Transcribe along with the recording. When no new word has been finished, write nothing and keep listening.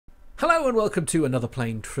Hello and welcome to another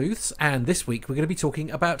Plain Truths, and this week we're going to be talking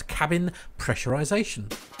about cabin pressurization.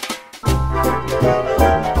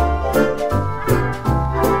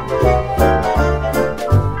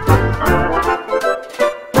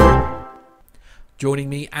 Joining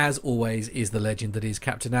me, as always, is the legend that is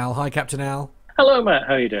Captain Al. Hi, Captain Al. Hello, Matt.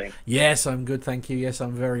 How are you doing? Yes, I'm good, thank you. Yes,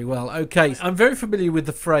 I'm very well. Okay, I'm very familiar with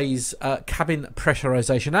the phrase cabin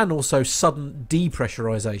pressurization and also sudden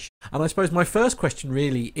depressurization. And I suppose my first question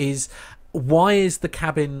really is, why is the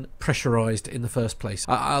cabin pressurized in the first place?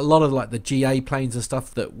 A lot of like the GA planes and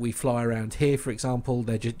stuff that we fly around here, for example,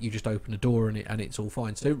 you just open a door and it's all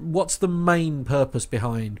fine. So what's the main purpose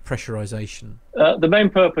behind pressurization? The main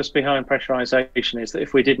purpose behind pressurization is that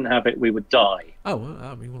if we didn't have it, we would die. Oh, well,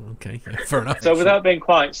 I mean, well, okay, yeah, fair enough. So without being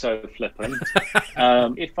quite so flippant,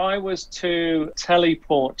 if I was to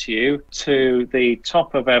teleport you to the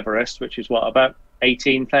top of Everest, which is what, about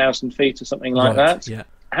 18,000 feet or something like that? Yeah.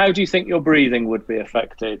 How do you think your breathing would be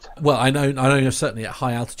affected? Well, I know certainly at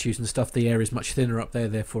high altitudes and stuff, the air is much thinner up there,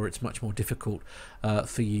 therefore it's much more difficult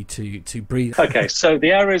for you to breathe. Okay, so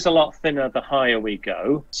the air is a lot thinner the higher we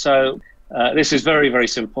go. So this is very, very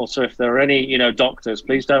simple. So if there are any, doctors,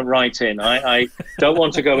 please don't write in. I don't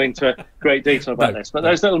want to go into great detail about this, but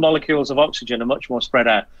those little molecules of oxygen are much more spread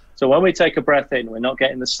out. So when we take a breath in, we're not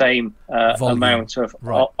getting the same amount of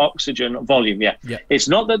oxygen volume. Yeah. It's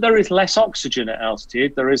not that there is less oxygen at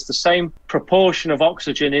altitude. There is the same proportion of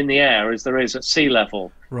oxygen in the air as there is at sea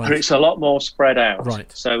level. Right. But it's a lot more spread out.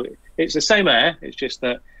 Right. So it's the same air. It's just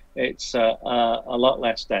that it's a lot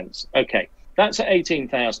less dense. Okay. That's at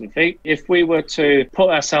 18,000 feet. If we were to put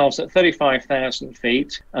ourselves at 35,000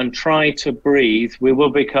 feet and try to breathe, we will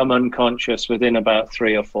become unconscious within about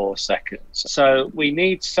 3 or 4 seconds. So we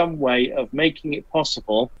need some way of making it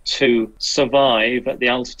possible to survive at the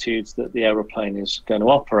altitudes that the aeroplane is going to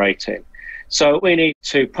operate in. So we need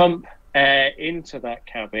to pump air into that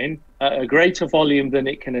cabin at a greater volume than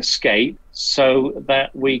it can escape so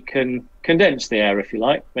that we can condense the air, if you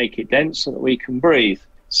like, make it dense so that we can breathe.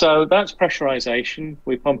 So that's pressurization.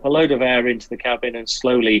 We pump a load of air into the cabin and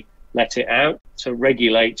slowly let it out to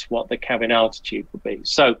regulate what the cabin altitude would be.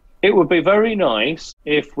 So it would be very nice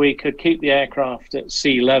if we could keep the aircraft at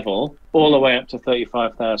sea level all the way up to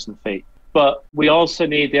 35,000 feet. But we also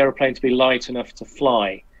need the aeroplane to be light enough to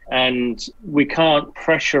fly. And we can't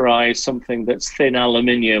pressurize something that's thin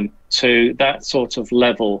aluminium to that sort of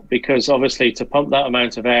level, because obviously to pump that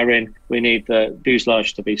amount of air in, we need the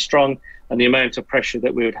fuselage to be strong, and the amount of pressure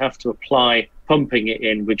that we would have to apply pumping it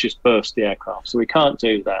in would just burst the aircraft. So we can't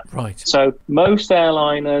do that. Right. So most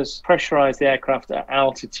airliners pressurize the aircraft at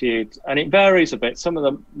altitude, and it varies a bit. Some of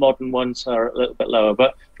the modern ones are a little bit lower,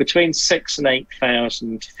 but between 6,000 and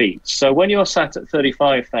 8,000 feet. So when you're sat at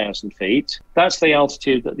 35,000 feet, that's the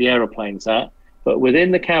altitude that the aeroplane's at. But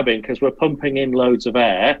within the cabin, because we're pumping in loads of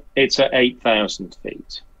air, it's at 8,000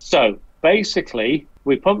 feet. So basically,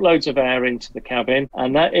 we pump loads of air into the cabin,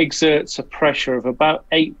 and that exerts a pressure of about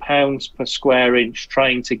 8 pounds per square inch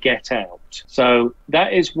trying to get out. So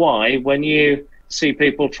that is why when you see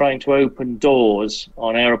people trying to open doors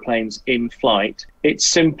on aeroplanes in flight, it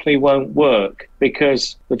simply won't work,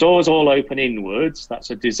 because the doors all open inwards. That's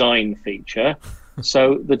a design feature.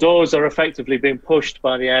 So the doors are effectively being pushed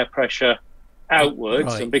by the air pressure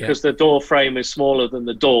outwards, and because the door frame is smaller than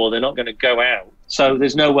the door, they're not going to go out. So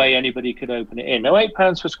there's no way anybody could open it in. Now, 8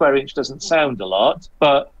 pounds per square inch doesn't sound a lot,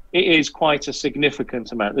 but it is quite a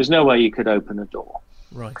significant amount. There's no way you could open a door.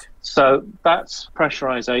 Right. So that's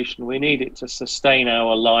pressurization. We need it to sustain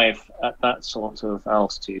our life at that sort of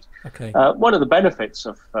altitude. Okay. One of the benefits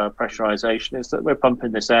of pressurization is that we're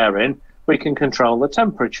pumping this air in. We can control the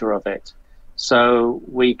temperature of it. So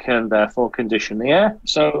we can therefore condition the air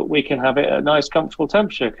so we can have it at a nice comfortable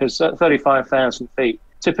temperature, because at 35,000 feet,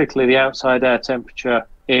 typically the outside air temperature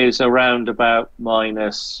is around about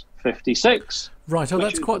minus 56. Right,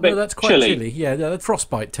 that's quite chilly. Yeah, that's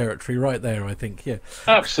frostbite territory right there, I think, yeah.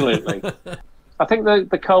 Absolutely. I think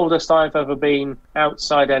the coldest I've ever been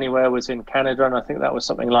outside anywhere was in Canada, and I think that was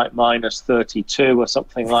something like minus 32 or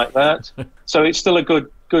something like that. So it's still a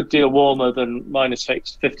good deal warmer than minus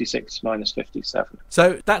 56, minus 57.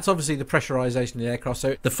 So that's obviously the pressurization of the aircraft.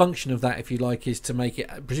 So the function of that, if you like, is to make it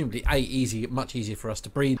presumably much easier for us to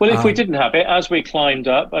breathe. Well, if we didn't have it, as we climbed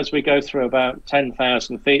up, as we go through about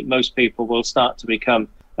 10,000 feet, most people will start to become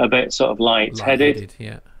a bit sort of lightheaded.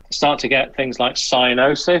 Yeah. Start to get things like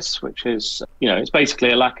cyanosis, which is, it's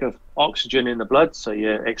basically a lack of oxygen in the blood. So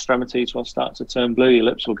your extremities will start to turn blue, your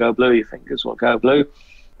lips will go blue, your fingers will go blue.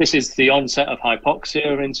 This is the onset of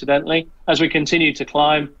hypoxia, incidentally. As we continue to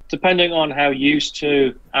climb, depending on how used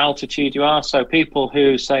to altitude you are, so people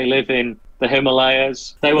who, say, live in the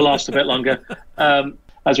Himalayas. They will last a bit longer.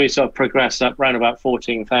 As we sort of progress up around about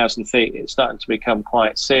 14,000 feet, it's starting to become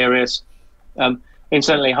quite serious.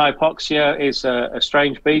 Incidentally, hypoxia is a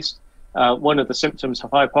strange beast. One of the symptoms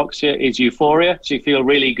of hypoxia is euphoria. So you feel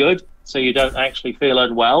really good, so you don't actually feel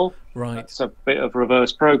unwell. Right. It's a bit of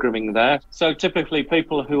reverse programming there. So typically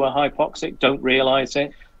people who are hypoxic don't realize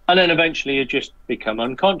it. And then eventually you just become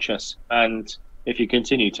unconscious. And if you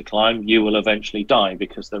continue to climb, you will eventually die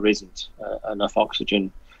because there isn't enough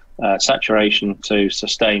oxygen saturation to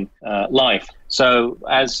sustain life. So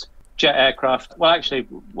as jet aircraft, well, actually,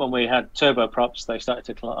 when we had turboprops, they started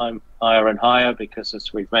to climb higher and higher because,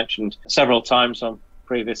 as we've mentioned several times on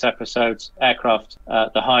previous episodes, aircraft,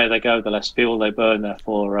 the higher they go, the less fuel they burn,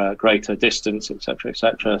 therefore greater distance, etc.,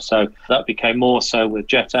 etc. So that became more so with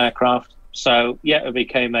jet aircraft. So, yeah, it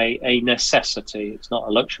became a necessity. It's not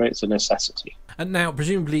a luxury, it's a necessity. And now,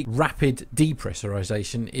 presumably, rapid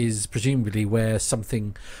depressurization is presumably where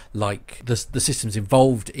something like the systems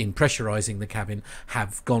involved in pressurizing the cabin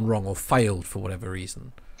have gone wrong or failed for whatever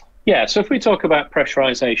reason. Yeah, so if we talk about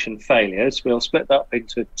pressurization failures, we'll split that up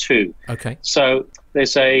into two. Okay. So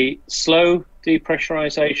there's a slow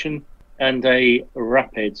depressurization and a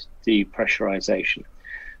rapid depressurization.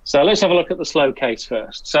 So let's have a look at the slow case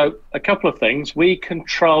first. So a couple of things. We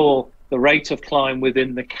control the rate of climb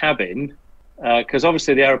within the cabin because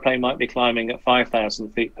obviously the aeroplane might be climbing at 5,000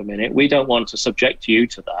 feet per minute. We don't want to subject you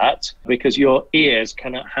to that because your ears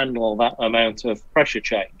cannot handle that amount of pressure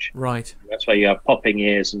change. Right. That's why you have popping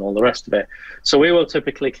ears and all the rest of it. So we will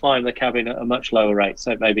typically climb the cabin at a much lower rate,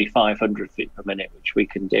 so maybe 500 feet per minute, which we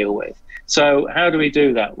can deal with. So how do we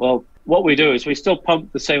do that? Well, what we do is we still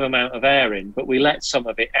pump the same amount of air in, but we let some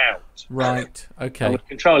of it out. Right. Okay. And we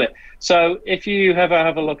control it. So if you ever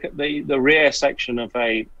have a look at the rear section of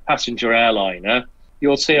a passenger airliner,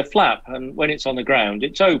 you'll see a flap, and when it's on the ground,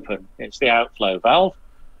 it's open. It's the outflow valve,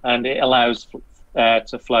 and it allows air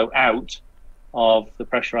to flow out of the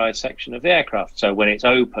pressurized section of the aircraft. So when it's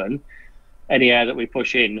open, any air that we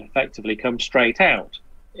push in effectively comes straight out.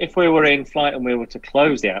 If we were in flight and we were to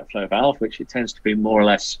close the outflow valve, which it tends to be more or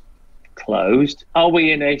less closed, are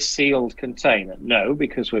we in a sealed container? No,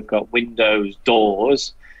 because we've got windows,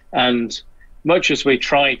 doors, and much as we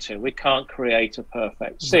try to, we can't create a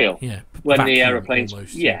perfect seal. Yeah, when vacuum the aeroplane's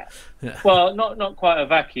almost, yeah. Well, not quite a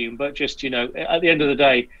vacuum, but just, at the end of the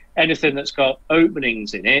day, anything that's got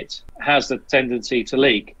openings in it has the tendency to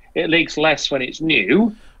leak. It leaks less when it's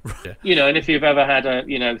new. And if you've ever had a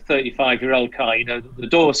 35-year-old car, the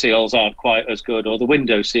door seals aren't quite as good, or the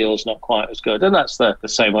window seals not quite as good, and that's the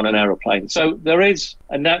same on an aeroplane. So there is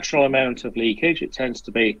a natural amount of leakage. It tends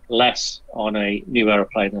to be less on a new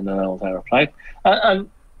aeroplane than an old aeroplane, and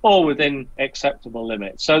all within acceptable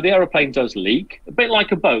limits. So the aeroplane does leak, a bit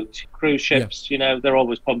like a boat. Cruise ships, they're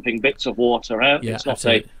always pumping bits of water out. Yeah, it's not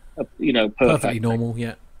absolutely. Perfectly normal.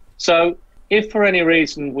 Yeah. So if for any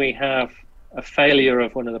reason we have a failure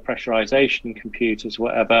of one of the pressurization computers,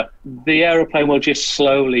 whatever, the aeroplane will just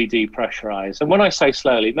slowly depressurize. And when I say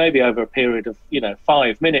slowly, maybe over a period of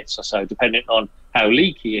 5 minutes or so, depending on how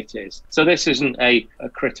leaky it is. So this isn't a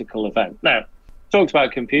critical event. Now, talked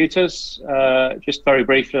about computers, just very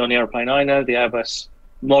briefly on the aeroplane I know, the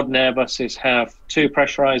modern Airbuses have two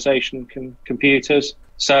pressurization computers.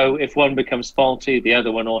 So if one becomes faulty, the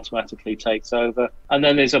other one automatically takes over. And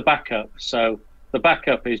then there's a backup. So the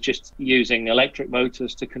backup is just using electric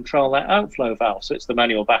motors to control that outflow valve. So it's the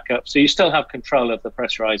manual backup. So you still have control of the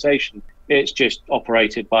pressurization. It's just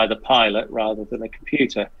operated by the pilot rather than a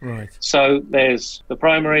computer. Right. So there's the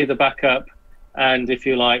primary, the backup, and if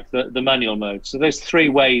you like, the manual mode. So there's three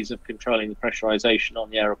ways of controlling the pressurization on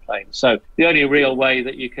the aeroplane. So the only real way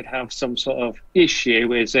that you could have some sort of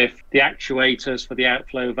issue is if the actuators for the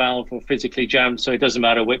outflow valve were physically jammed, so it doesn't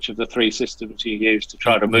matter which of the three systems you use to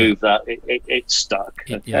try to move that, it's stuck.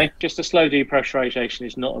 Okay. Yeah. Just a slow depressurization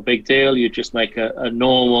is not a big deal. You just make a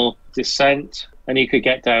normal descent, and you could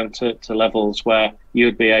get down to levels where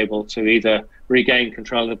you'd be able to either regain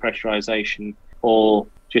control of the pressurization or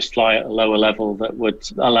just fly at a lower level that would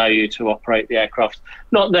allow you to operate the aircraft,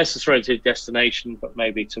 not necessarily to destination, but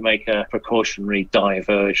maybe to make a precautionary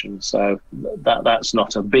diversion. So that's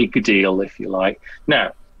not a big deal, if you like.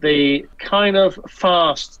 Now, the kind of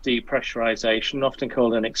fast depressurization, often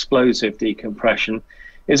called an explosive decompression,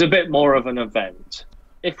 is a bit more of an event.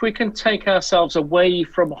 If we can take ourselves away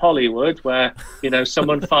from Hollywood, where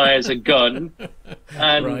someone fires a gun,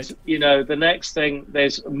 and right. The next thing,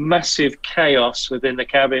 there's massive chaos within the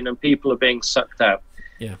cabin and people are being sucked out.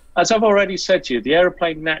 Yeah. As I've already said to you, the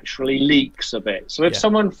aeroplane naturally leaks a bit. So if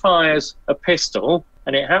someone fires a pistol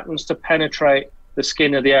and it happens to penetrate the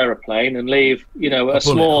skin of the aeroplane and leave, a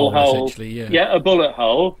small hole, essentially, yeah. a bullet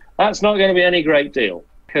hole, that's not going to be any great deal,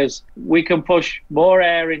 because we can push more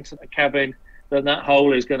air into the cabin than that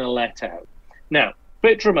hole is going to let out. Now,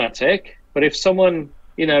 bit dramatic, but if someone,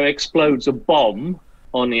 explodes a bomb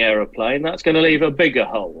on the aeroplane, that's going to leave a bigger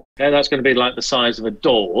hole. Okay? That's going to be like the size of a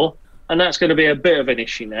door. And that's going to be a bit of an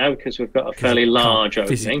issue now, because we've got a fairly large opening.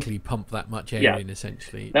 Physically pump that much air in,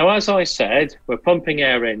 essentially. Now, as I said, we're pumping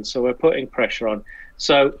air in, so we're putting pressure on.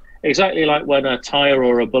 So exactly like when a tire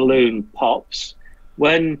or a balloon pops,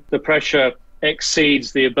 when the pressure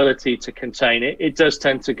exceeds the ability to contain it, it does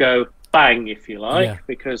tend to go bang, if you like,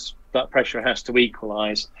 because that pressure has to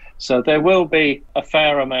equalize. So there will be a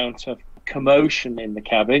fair amount of commotion in the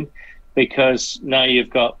cabin, because now you've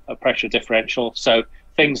got a pressure differential. So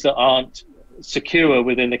things that aren't secure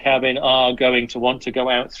within the cabin are going to want to go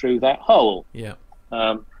out through that hole. Yeah.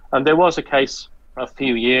 And there was a case a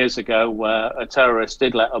few years ago where a terrorist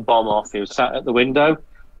did let a bomb off. He was sat at the window.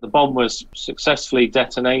 The bomb was successfully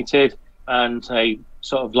detonated, and a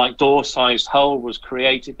sort of like door-sized hole was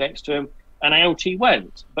created next to him, and out he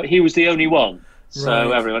went. But he was the only one.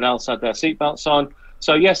 So everyone else had their seatbelts on.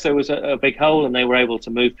 So yes, there was a big hole, and they were able to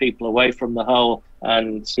move people away from the hole,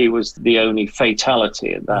 and he was the only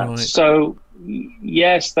fatality in that. So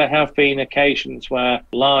yes, there have been occasions where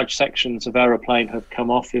large sections of aeroplane have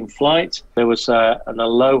come off in flight. There was an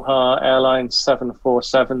Aloha Airline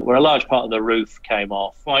 747 where a large part of the roof came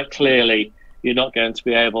off. Quite clearly, you're not going to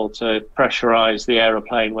be able to pressurize the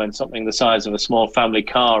aeroplane when something the size of a small family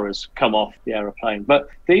car has come off the aeroplane. But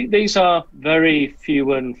these are very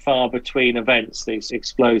few and far between events, these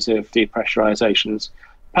explosive depressurizations.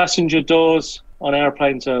 Passenger doors on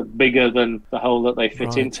airplanes are bigger than the hole that they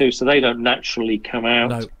fit into, so they don't naturally come out.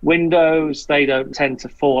 No. Windows, they don't tend to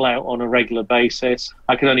fall out on a regular basis.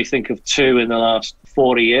 I can only think of 2 in the last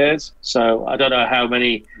 40 years, so I don't know how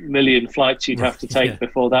many million flights you'd have to take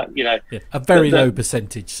before that. A very low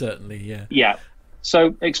percentage, certainly. Yeah.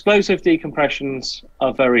 So explosive decompressions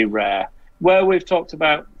are very rare. Where we've talked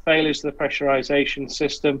about failures of the pressurization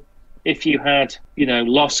system, if you had,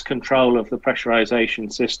 lost control of the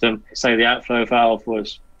pressurization system, say the outflow valve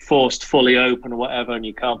was forced fully open or whatever, and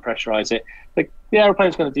you can't pressurize it, the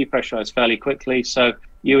aeroplane's going to depressurize fairly quickly. So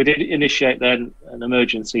you would initiate then an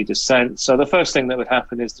emergency descent. So the first thing that would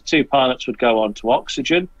happen is the 2 pilots would go on to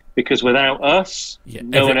oxygen, because without us,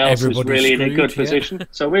 no one else is really in a good position.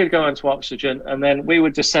 So we'd go on to oxygen, and then we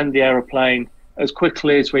would descend the aeroplane as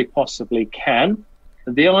quickly as we possibly can.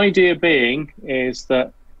 The idea being is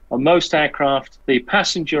that on most aircraft, the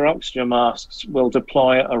passenger oxygen masks will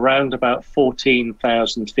deploy around about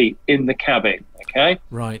 14,000 feet in the cabin, okay?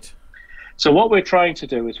 Right. So what we're trying to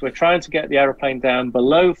do is we're trying to get the aeroplane down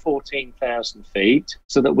below 14,000 feet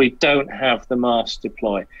so that we don't have the masts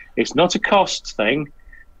deploy. It's not a cost thing,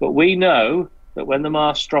 but we know that when the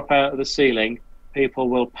masts drop out of the ceiling, people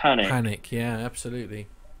will panic. Panic, yeah, absolutely.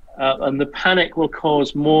 And the panic will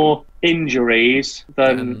cause more injuries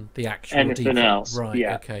than the actual anything else. Right,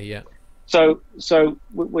 okay, yeah. So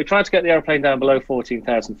we're trying to get the aeroplane down below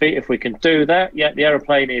 14,000 feet. If we can do that, the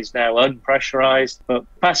aeroplane is now unpressurized, but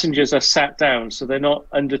passengers are sat down, so they're not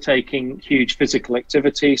undertaking huge physical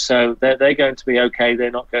activity, so they're going to be okay.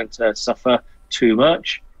 They're not going to suffer too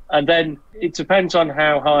much. And then it depends on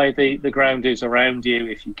how high the ground is around you.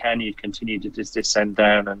 If you can, you continue to descend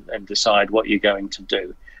down and decide what you're going to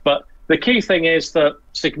do. But the key thing is that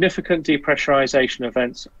significant depressurization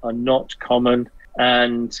events are not common.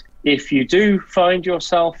 And if you do find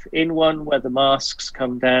yourself in one where the masks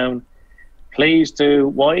come down, please do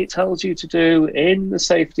what it tells you to do in the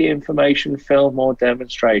safety information film or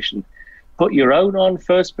demonstration. Put your own on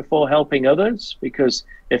first before helping others, because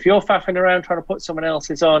if you're faffing around trying to put someone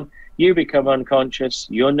else's on, you become unconscious.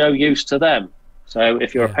 You're no use to them. So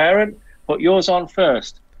if you're a parent, put yours on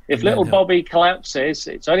first. If little Bobby collapses,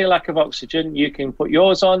 it's only a lack of oxygen. You can put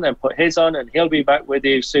yours on, then put his on, and he'll be back with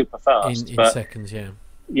you super fast. In seconds, yeah.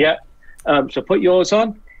 Yeah. So put yours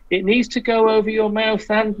on. It needs to go over your mouth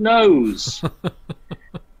and nose.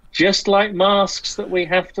 Just like masks that we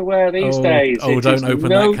have to wear these days. Oh, don't open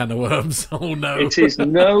that can of worms. Oh, no. It is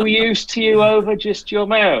no use to you over just your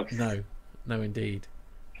mouth. No, indeed.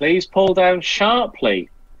 Please pull down sharply.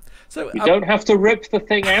 So you don't have to rip the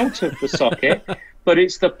thing out of the socket, but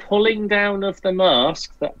it's the pulling down of the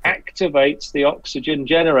mask that activates the oxygen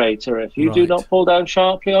generator. If you do not pull down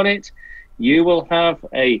sharply on it, you will have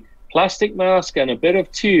a plastic mask and a bit of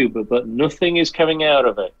tube, but nothing is coming out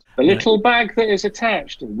of it. The little bag that is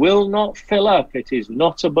attached will not fill up. It is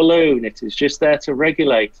not a balloon. It is just there to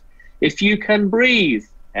regulate. If you can breathe,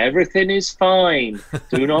 everything is fine.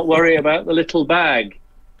 Do not worry about the little bag.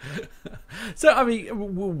 So, I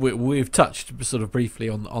mean, we've touched sort of briefly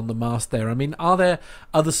on the mast there. I mean, are there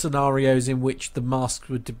other scenarios in which the mask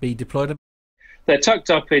would be deployed? They're tucked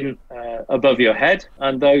up in above your head,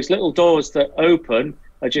 and those little doors that open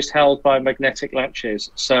are just held by magnetic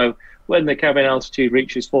latches. So when the cabin altitude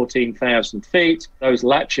reaches 14,000 feet, those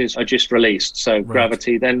latches are just released. So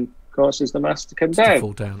gravity then causes the mask to come down. To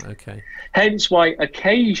fall down, okay. Hence why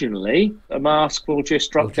occasionally a mask will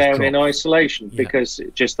just drop down in isolation, because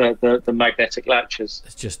just the magnetic latches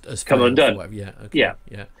it's just as come undone. Yeah, okay.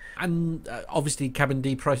 Yeah. And obviously cabin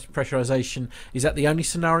depressurization, is that the only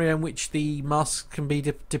scenario in which the mask can be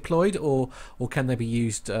deployed, or can they be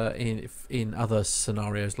used in other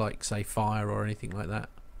scenarios like, say, fire or anything like that?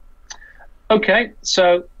 Okay,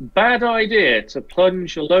 so bad idea to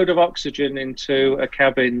plunge a load of oxygen into a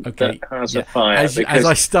cabin that has a fire. As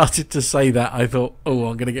I started to say that, I thought, oh,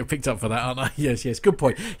 I'm going to get picked up for that, aren't I? Yes, good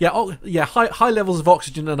point. Yeah, high levels of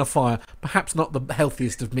oxygen and a fire, perhaps not the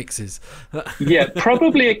healthiest of mixes. Yeah,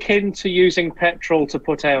 probably akin to using petrol to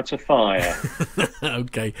put out a fire.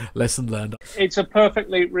 Okay, lesson learned. It's a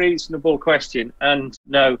perfectly reasonable question, and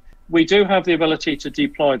no, we do have the ability to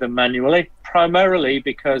deploy them manually, primarily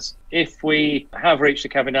because if we have reached a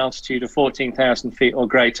cabin altitude of 14,000 feet or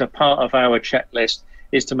greater, part of our checklist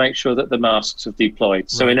is to make sure that the masks have deployed.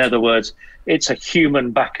 So in other words, it's a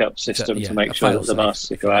human backup system to make sure that the masks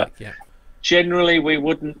go out. Yeah. Generally, we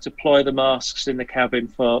wouldn't deploy the masks in the cabin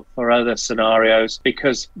for other scenarios,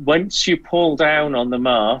 because once you pull down on the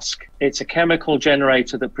mask, it's a chemical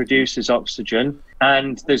generator that produces oxygen,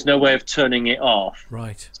 and there's no way of turning it off.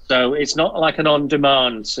 Right. So it's not like an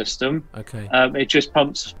on-demand system. Okay. It just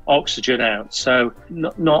pumps oxygen out. So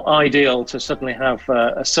not ideal to suddenly have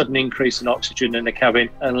a sudden increase in oxygen in the cabin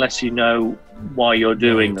unless you know why you're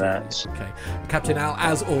doing that. Okay. Captain Al,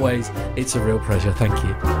 as always, it's a real pleasure. Thank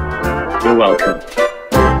you. You're welcome.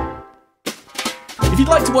 If you'd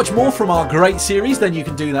like to watch more from our great series, then you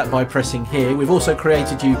can do that by pressing here. We've also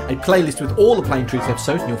created you a playlist with all the Plain Truth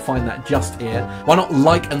episodes, and you'll find that just here. Why not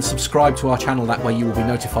like and subscribe to our channel? That way you will be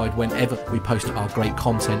notified whenever we post our great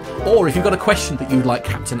content. Or if you've got a question that you'd like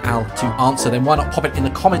Captain Al to answer, then why not pop it in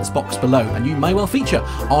the comments box below, and you may well feature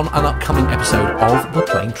on an upcoming episode of The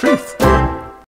Plain Truth.